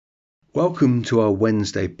Welcome to our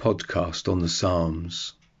Wednesday podcast on the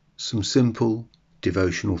Psalms. Some simple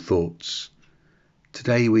devotional thoughts.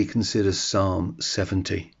 Today we consider Psalm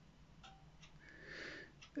 70.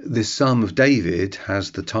 This Psalm of David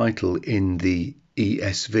has the title in the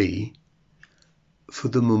ESV, For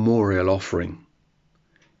the Memorial Offering.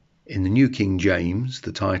 In the New King James,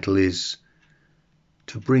 the title is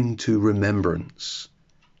To Bring to Remembrance.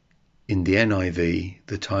 In the NIV,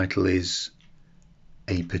 the title is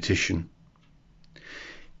A Petition.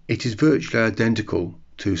 It is virtually identical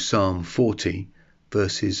to Psalm 40,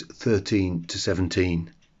 verses 13 to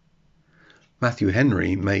 17. Matthew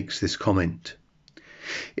Henry makes this comment.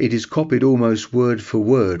 It is copied almost word for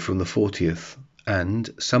word from the 40th, and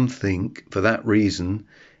some think for that reason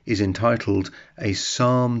is entitled A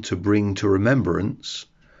Psalm to Bring to Remembrance,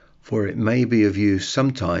 for it may be of use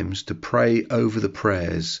sometimes to pray over the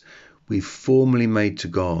prayers we've formerly made to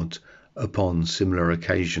God upon similar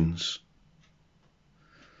occasions.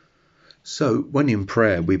 So, when in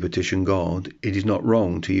prayer we petition God, it is not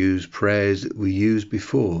wrong to use prayers that we used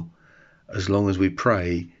before, as long as we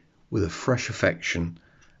pray with a fresh affection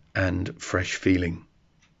and fresh feeling.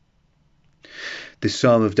 This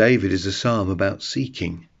Psalm of David is a psalm about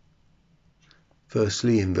seeking.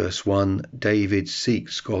 Firstly, in verse 1, David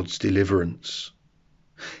seeks God's deliverance.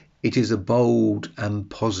 It is a bold and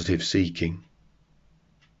positive seeking.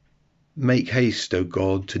 Make haste, O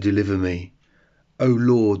God, to deliver me. O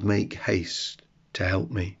Lord, make haste to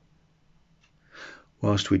help me.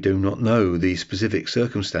 Whilst we do not know the specific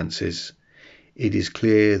circumstances, it is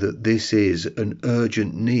clear that this is an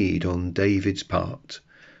urgent need on David's part,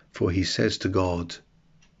 for he says to God,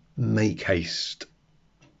 make haste.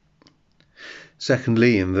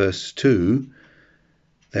 Secondly, in verse 2,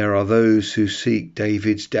 there are those who seek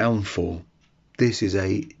David's downfall. This is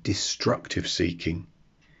a destructive seeking.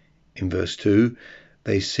 In verse 2,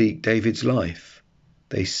 they seek David's life.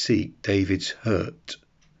 They seek David's hurt.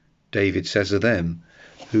 David says of them,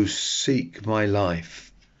 who seek my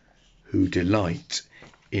life, who delight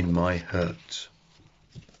in my hurt.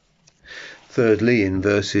 Thirdly, in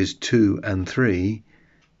verses 2 and 3,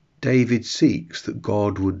 David seeks that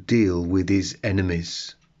God would deal with his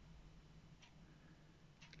enemies.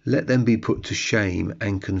 Let them be put to shame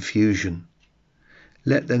and confusion.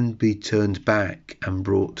 Let them be turned back and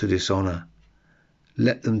brought to dishonour.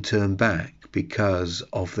 Let them turn back because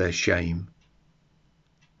of their shame.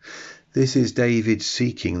 This is David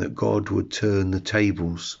seeking that God would turn the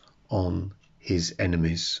tables on his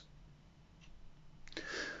enemies.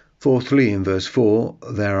 Fourthly, in verse 4,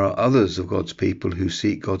 there are others of God's people who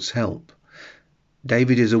seek God's help.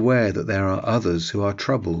 David is aware that there are others who are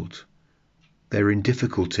troubled. They're in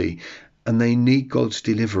difficulty and they need God's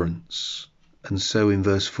deliverance. And so in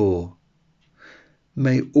verse 4,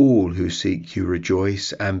 may all who seek you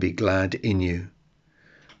rejoice and be glad in you.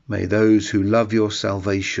 May those who love your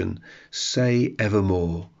salvation say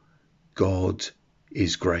evermore, God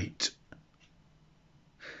is great.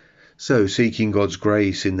 So, seeking God's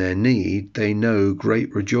grace in their need, they know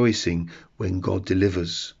great rejoicing when God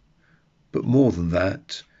delivers. But more than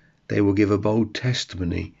that, they will give a bold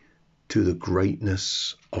testimony to the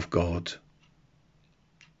greatness of God.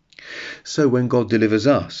 So when God delivers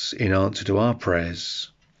us in answer to our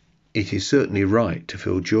prayers, it is certainly right to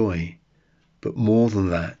feel joy. But more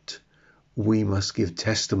than that, we must give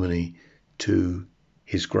testimony to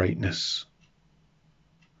his greatness.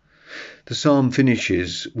 The psalm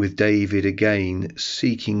finishes with David again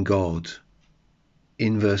seeking God.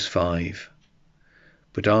 In verse 5,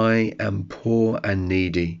 but I am poor and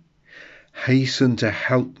needy. Hasten to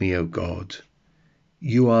help me, O God.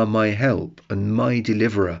 You are my help and my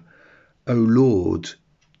deliverer. O Lord,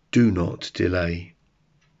 do not delay.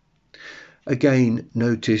 Again,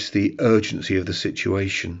 notice the urgency of the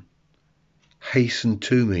situation. Hasten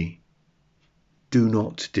to me. Do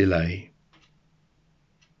not delay.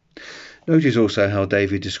 Notice also how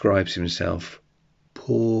David describes himself,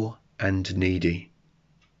 poor and needy.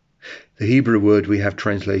 The Hebrew word we have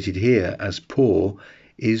translated here as poor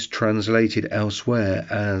is translated elsewhere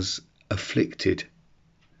as afflicted.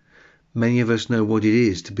 Many of us know what it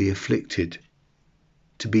is to be afflicted,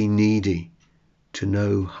 to be needy, to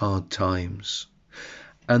know hard times.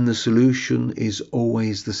 And the solution is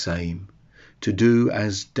always the same, to do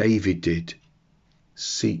as David did,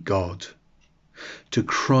 seek God, to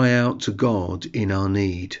cry out to God in our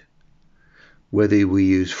need. Whether we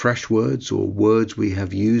use fresh words or words we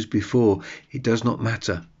have used before, it does not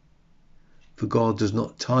matter. For God does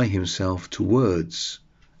not tie himself to words,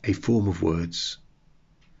 a form of words.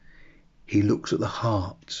 He looks at the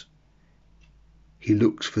heart. He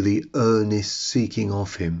looks for the earnest seeking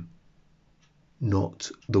of him.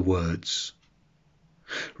 not the words.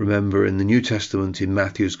 Remember, in the New Testament, in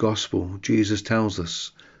Matthew's Gospel, Jesus tells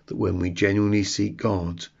us that when we genuinely seek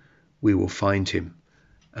God, we will find him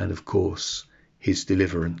and, of course, his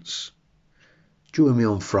deliverance. Join me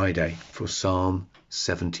on Friday for Psalm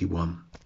 71.